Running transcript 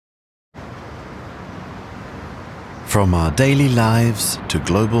From our daily lives to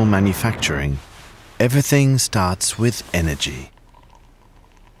global manufacturing, everything starts with energy.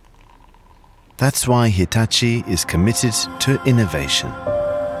 That's why Hitachi is committed to innovation.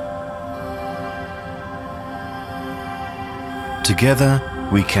 Together,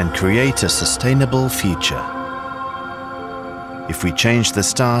 we can create a sustainable future. If we change the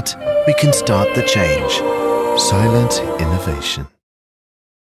start, we can start the change. Silent innovation.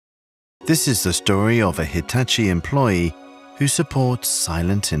 This is the story of a Hitachi employee who supports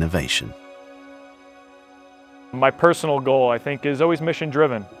silent innovation. My personal goal, I think, is always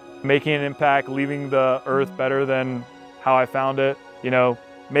mission-driven. Making an impact, leaving the earth better than how I found it,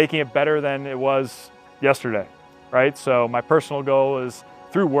 making it better than it was yesterday, right? So my personal goal is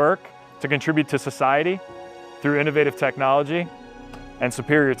through work to contribute to society through innovative technology and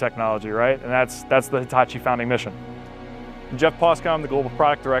superior technology, right? And that's the Hitachi founding mission. I'm Jeff Posca, I'm the Global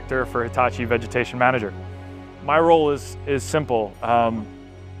Product Director for Hitachi Vegetation Manager. My role is simple.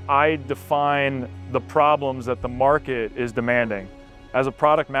 I define the problems that the market is demanding. As a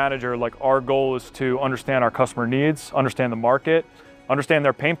product manager, our goal is to understand our customer needs, understand the market, understand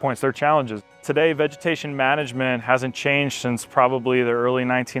their pain points, their challenges. Today, vegetation management hasn't changed since probably the early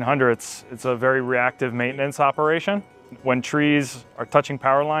 1900s. It's a very reactive maintenance operation. When trees are touching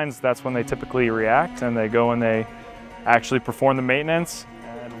power lines, that's when they typically react, and they go and they actually perform the maintenance.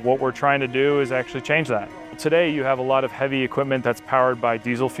 And what we're trying to do is actually change that. Today, you have a lot of heavy equipment that's powered by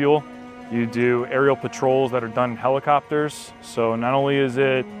diesel fuel. You do aerial patrols that are done in helicopters. So not only is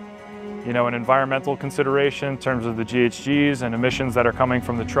it, an environmental consideration in terms of the GHGs and emissions that are coming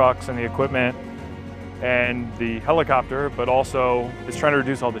from the trucks and the equipment and the helicopter, but also it's trying to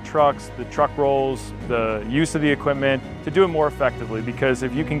reduce all the trucks, the truck rolls, the use of the equipment to do it more effectively. Because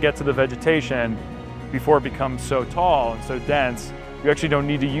if you can get to the vegetation before it becomes so tall and so dense, you actually don't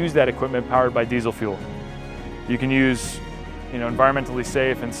need to use that equipment powered by diesel fuel. You can use environmentally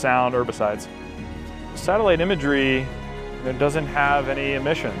safe and sound herbicides. Satellite imagery doesn't have any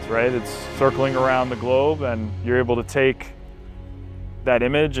emissions, right? It's circling around the globe, and you're able to take that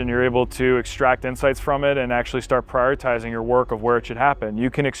image and you're able to extract insights from it and actually start prioritizing your work of where it should happen. You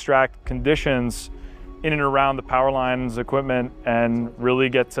can extract conditions in and around the power lines, equipment, and really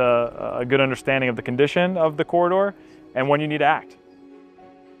get to a good understanding of the condition of the corridor and when you need to act.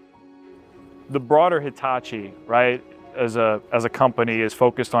 The broader Hitachi, right, as a company is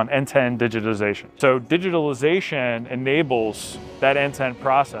focused on end-to-end digitalization. So digitalization enables that end-to-end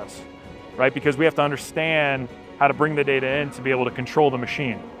process, right? Because we have to understand how to bring the data in to be able to control the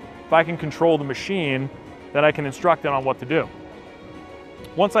machine. If I can control the machine, then I can instruct it on what to do.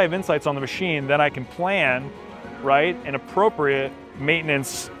 Once I have insights on the machine, then I can plan, right, an appropriate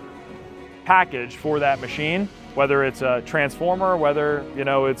maintenance package for that machine, whether it's a transformer, whether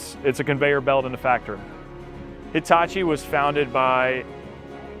it's a conveyor belt in the factory. Hitachi was founded by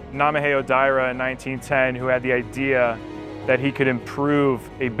Nameheo Daira in 1910, who had the idea that he could improve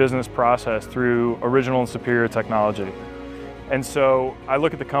a business process through original and superior technology. And so I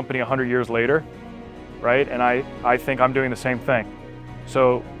look at the company 100 years later, right, and I think I'm doing the same thing.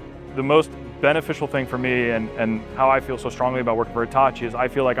 So the most beneficial thing for me and how I feel so strongly about working for Hitachi is I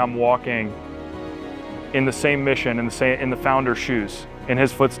feel like I'm walking in the same mission, in the founder's shoes, in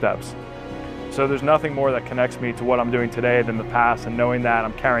his footsteps. So there's nothing more that connects me to what I'm doing today than the past, and knowing that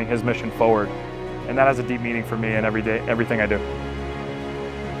I'm carrying his mission forward. And that has a deep meaning for me in everything I do.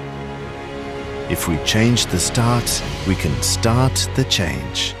 If we change the start, we can start the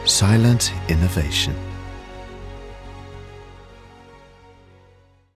change. Silent innovation.